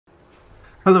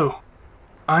Hello,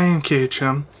 I am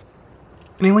KHM.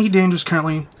 In Elite Dangerous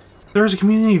currently, there is a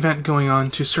community event going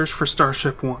on to search for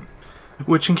Starship One,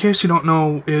 which, in case you don't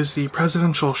know, is the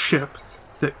presidential ship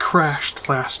that crashed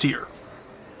last year.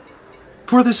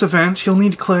 For this event, you'll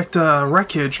need to collect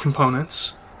Wreckage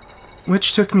Components,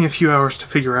 which took me a few hours to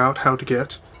figure out how to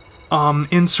get,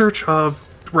 in search of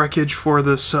wreckage for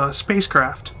this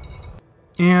spacecraft.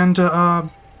 And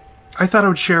I thought I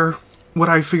would share what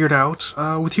I figured out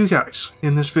with you guys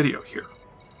in this video here.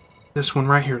 This one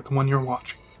right here, the one you're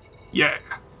watching. Yeah!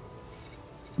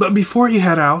 But before you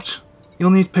head out,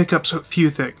 you'll need to pick up a few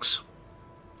things.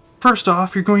 First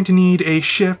off, you're going to need a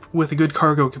ship with a good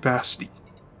cargo capacity,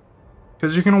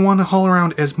 because you're going to want to haul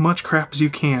around as much crap as you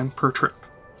can per trip.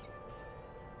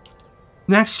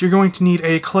 Next, you're going to need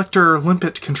a collector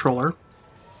limpet controller,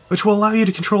 which will allow you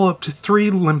to control up to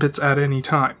 3 limpets at any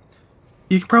time.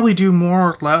 You can probably do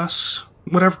more or less,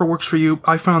 whatever works for you.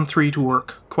 I found 3 to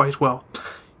work quite well.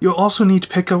 You'll also need to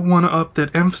pick up one up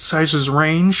that emphasizes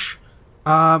range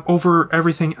over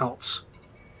everything else.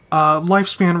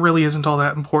 Lifespan really isn't all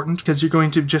that important, because you're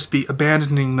going to just be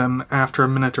abandoning them after a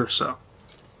minute or so.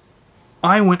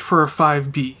 I went for a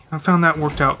 5B. I found that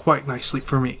worked out quite nicely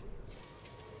for me.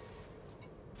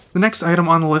 The next item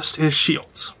on the list is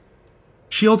shields.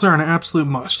 Shields are an absolute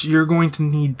must. You're going to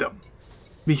need them,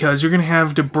 because you're going to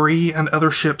have debris and other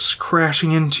ships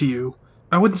crashing into you.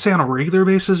 I wouldn't say on a regular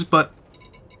basis, but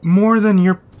more than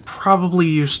you're probably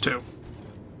used to.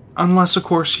 Unless, of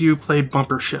course, you play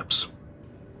bumper ships.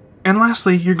 And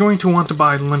lastly, you're going to want to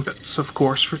buy limpets, of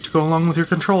course, to go along with your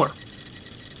controller.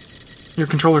 Your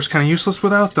controller's kind of useless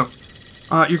without them.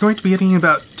 You're going to be getting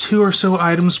about 2 or so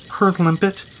items per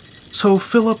limpet, so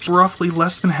fill up roughly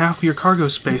less than half of your cargo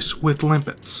space with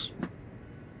limpets.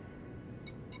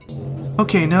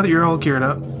 Okay, now that you're all geared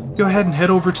up, go ahead and head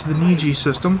over to the Niji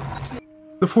system,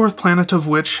 the 4th planet of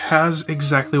which has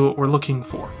exactly what we're looking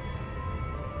for.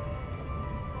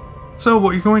 So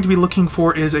what you're going to be looking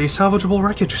for is a salvageable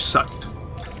wreckage site.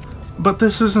 But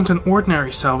this isn't an ordinary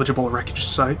salvageable wreckage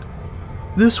site.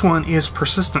 This one is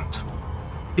persistent.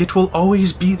 It will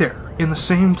always be there, in the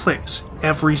same place,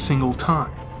 every single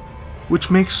time,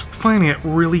 which makes finding it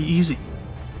really easy.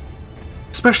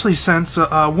 Especially since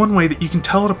one way that you can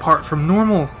tell it apart from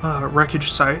normal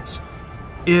wreckage sites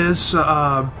is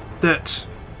that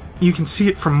you can see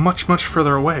it from much, much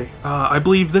further away. I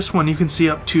believe this one you can see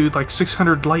up to like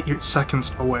 600 light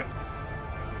seconds away.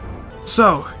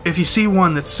 So, if you see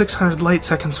one that's 600 light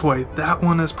seconds away, that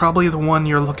one is probably the one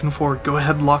you're looking for. Go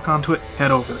ahead, lock onto it,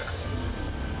 head over there.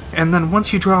 And then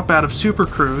once you drop out of Super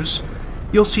Cruise,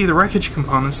 you'll see the wreckage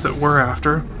components that we're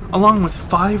after, along with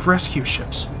 5 rescue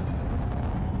ships.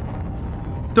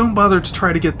 Don't bother to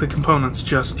try to get the components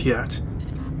just yet.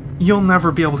 You'll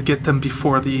never be able to get them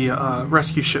before the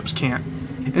rescue ships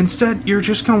can. Instead, you're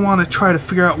just going to want to try to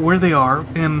figure out where they are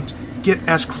and get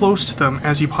as close to them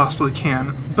as you possibly can.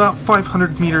 About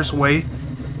 500 meters away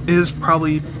is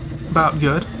probably about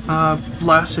good.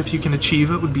 Less, if you can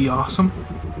achieve it, would be awesome.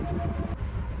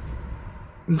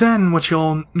 Then what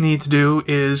you'll need to do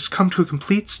is come to a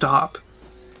complete stop,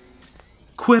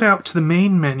 quit out to the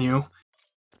main menu,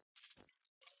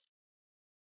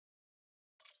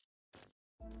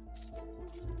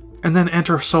 and then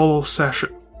enter solo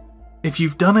session. If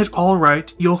you've done it all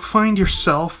right, you'll find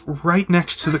yourself right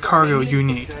next to the cargo you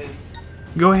need.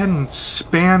 Go ahead and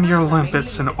spam your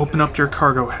limpets and open up your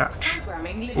cargo hatch,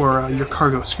 or your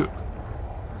cargo scoop.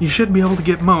 You should be able to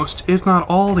get most, if not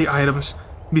all, the items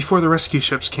before the rescue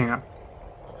ships can.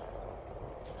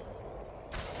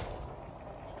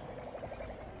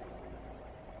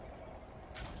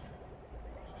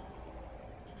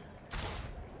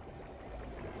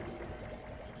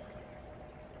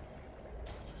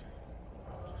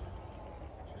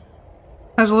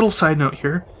 As a little side note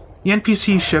here, the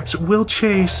NPC ships will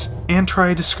chase and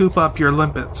try to scoop up your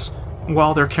limpets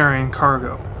while they're carrying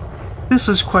cargo. This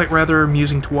is quite rather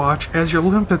amusing to watch, as your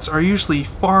limpets are usually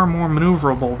far more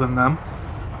maneuverable than them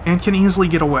and can easily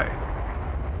get away.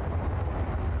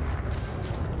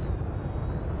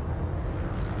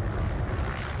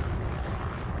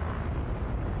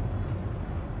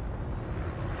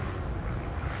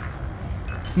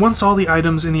 Once all the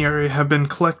items in the area have been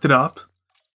collected up,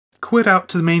 quit out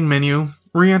to the main menu,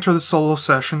 re-enter the solo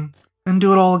session, and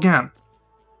do it all again.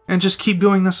 And just keep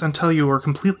doing this until you are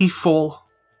completely full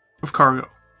of cargo,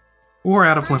 or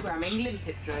out of limpets.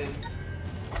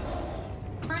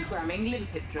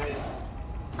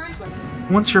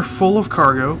 Once you're full of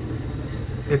cargo,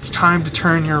 it's time to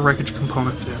turn your wreckage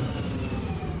components in.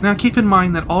 Now keep in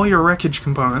mind that all your wreckage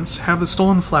components have the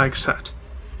stolen flag set.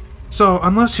 So,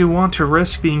 unless you want to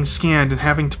risk being scanned and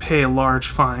having to pay a large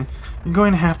fine, you're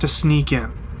going to have to sneak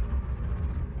in.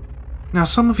 Now,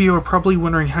 some of you are probably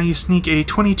wondering how you sneak a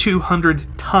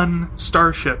 2,200-ton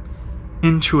starship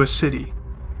into a city.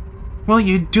 Well,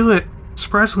 you do it,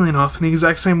 surprisingly enough, in the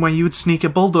exact same way you would sneak a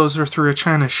bulldozer through a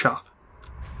china shop.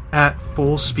 At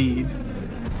full speed.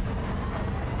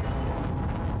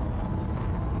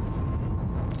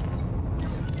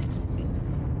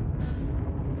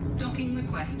 Docking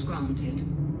request granted.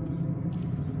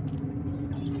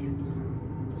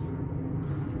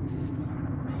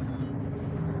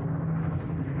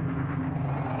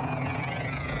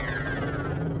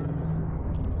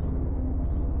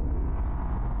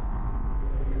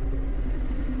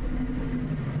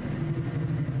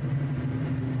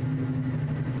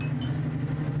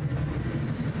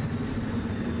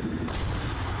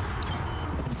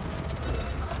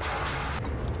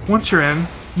 Once you're in,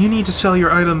 you need to sell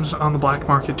your items on the black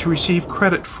market to receive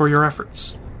credit for your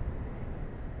efforts.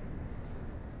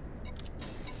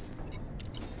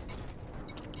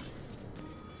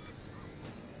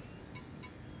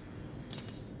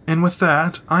 And with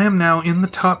that, I am now in the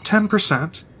top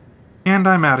 10%, and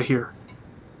I'm out of here.